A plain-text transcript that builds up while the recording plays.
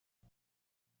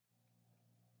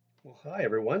Well, hi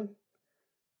everyone.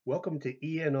 Welcome to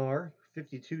ENR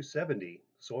 5270,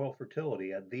 Soil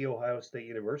Fertility at The Ohio State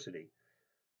University.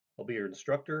 I'll be your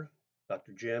instructor,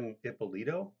 Dr. Jim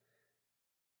Ippolito.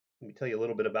 Let me tell you a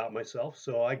little bit about myself.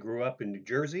 So I grew up in New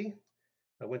Jersey.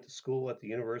 I went to school at the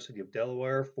University of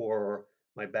Delaware for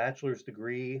my bachelor's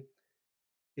degree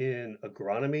in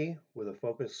agronomy with a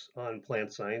focus on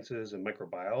plant sciences and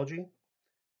microbiology.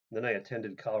 Then I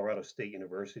attended Colorado State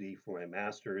University for my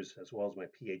master's as well as my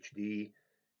PhD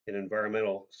in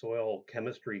environmental soil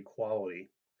chemistry quality.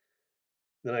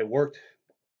 Then I worked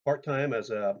part-time as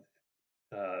a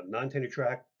non-tenure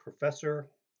track professor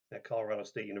at Colorado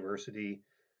State University.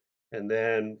 And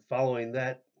then following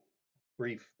that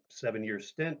brief 7-year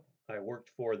stint, I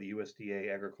worked for the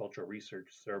USDA Agricultural Research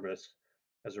Service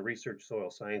as a research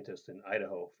soil scientist in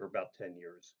Idaho for about 10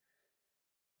 years.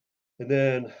 And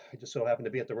then I just so happened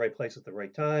to be at the right place at the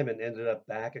right time and ended up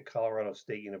back at Colorado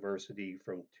State University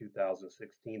from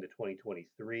 2016 to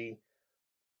 2023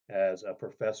 as a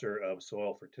professor of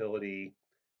soil fertility,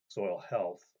 soil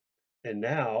health. And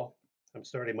now I'm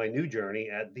starting my new journey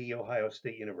at The Ohio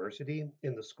State University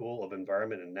in the School of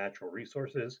Environment and Natural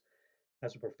Resources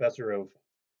as a professor of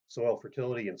soil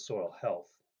fertility and soil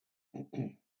health.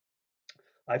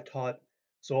 I've taught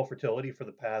soil fertility for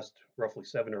the past roughly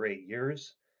 7 or 8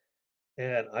 years,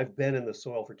 and I've been in the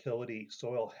soil fertility,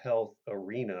 soil health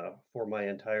arena for my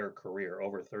entire career,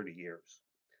 over 30 years.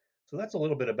 So that's a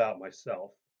little bit about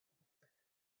myself.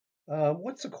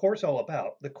 What's the course all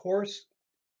about? The course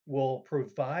will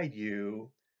provide you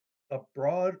a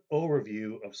broad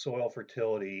overview of soil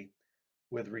fertility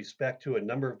with respect to a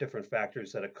number of different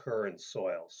factors that occur in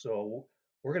soil. So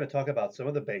we're going to talk about some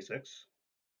of the basics.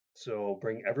 So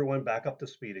bring everyone back up to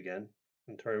speed again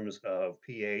in terms of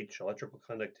pH, electrical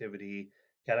conductivity,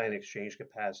 cation exchange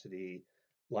capacity,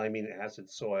 liming acid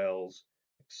soils,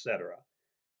 etc.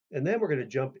 And then we're going to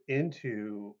jump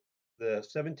into the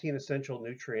 17 essential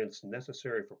nutrients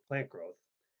necessary for plant growth.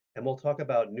 And we'll talk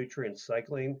about nutrient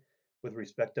cycling with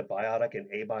respect to biotic and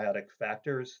abiotic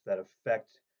factors that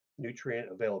affect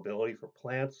nutrient availability for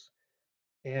plants.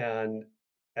 And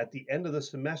at the end of the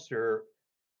semester,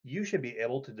 you should be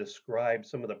able to describe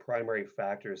some of the primary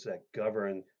factors that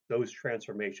govern those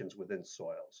transformations within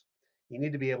soils. You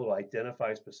need to be able to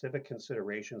identify specific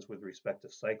considerations with respect to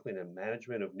cycling and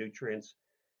management of nutrients,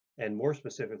 and more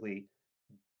specifically,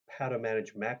 how to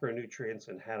manage macronutrients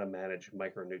and how to manage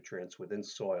micronutrients within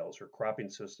soils or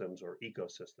cropping systems or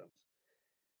ecosystems.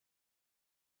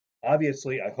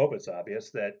 Obviously, I hope it's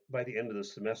obvious that by the end of the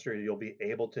semester, you'll be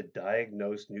able to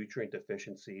diagnose nutrient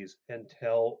deficiencies and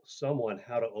tell someone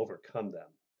how to overcome them.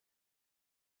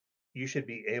 You should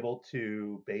be able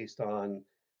to, based on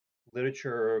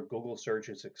literature, Google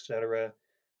searches, etc.,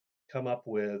 come up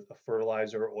with a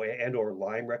fertilizer and or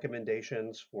lime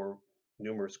recommendations for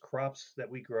numerous crops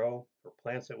that we grow or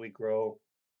plants that we grow.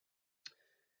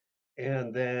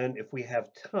 And then if we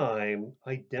have time,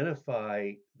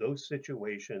 identify those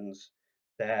situations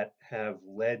that have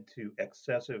led to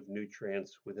excessive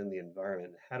nutrients within the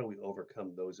environment. How do we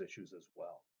overcome those issues as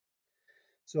well?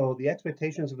 So the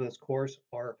expectations of this course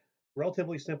are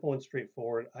relatively simple and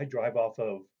straightforward. I drive off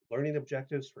of learning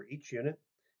objectives for each unit.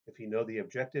 If you know the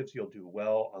objectives, you'll do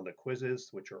well on the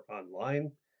quizzes, which are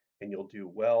online, and you'll do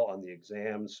well on the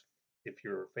exams. If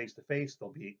you're face to face, they'll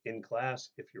be in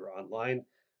class. If you're online,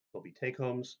 they'll be take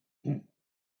homes.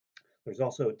 There's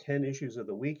also 10 issues of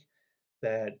the week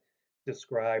that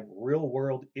describe real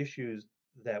world issues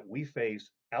that we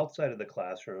face outside of the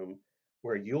classroom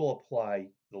where you'll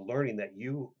apply the learning that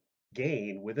you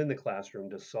gain within the classroom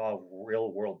to solve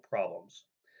real world problems.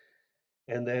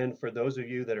 And then for those of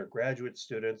you that are graduate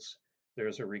students,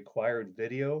 there's a required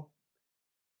video.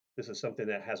 This is something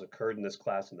that has occurred in this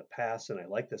class in the past, and I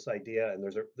like this idea. And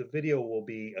the video will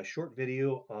be a short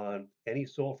video on any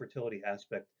soil fertility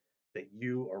aspect that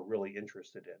you are really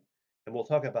interested in. And we'll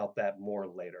talk about that more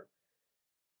later.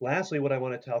 Lastly, what I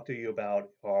want to talk to you about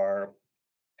are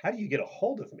how do you get a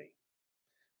hold of me?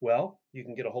 Well, you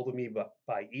can get a hold of me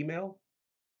by email,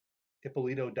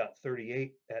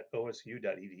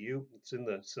 ippolito.38@osu.edu. It's in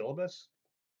the syllabus.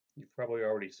 You've probably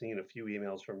already seen a few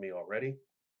emails from me already.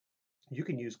 You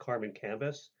can use Carmen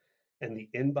Canvas and the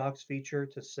inbox feature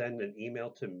to send an email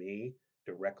to me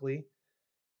directly.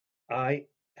 I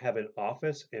have an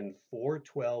office in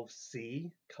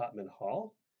 412C Cotman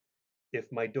Hall. If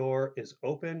my door is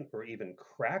open or even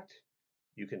cracked,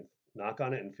 you can knock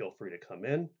on it and feel free to come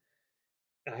in.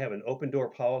 I have an open door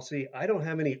policy. I don't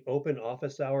have any open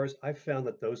office hours. I've found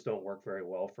that those don't work very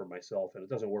well for myself, and it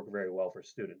doesn't work very well for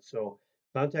students. So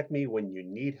contact me when you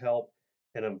need help,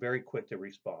 and I'm very quick to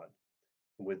respond.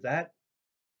 And with that,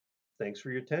 Thanks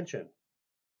for your attention.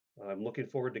 I'm looking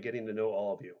forward to getting to know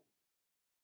all of you.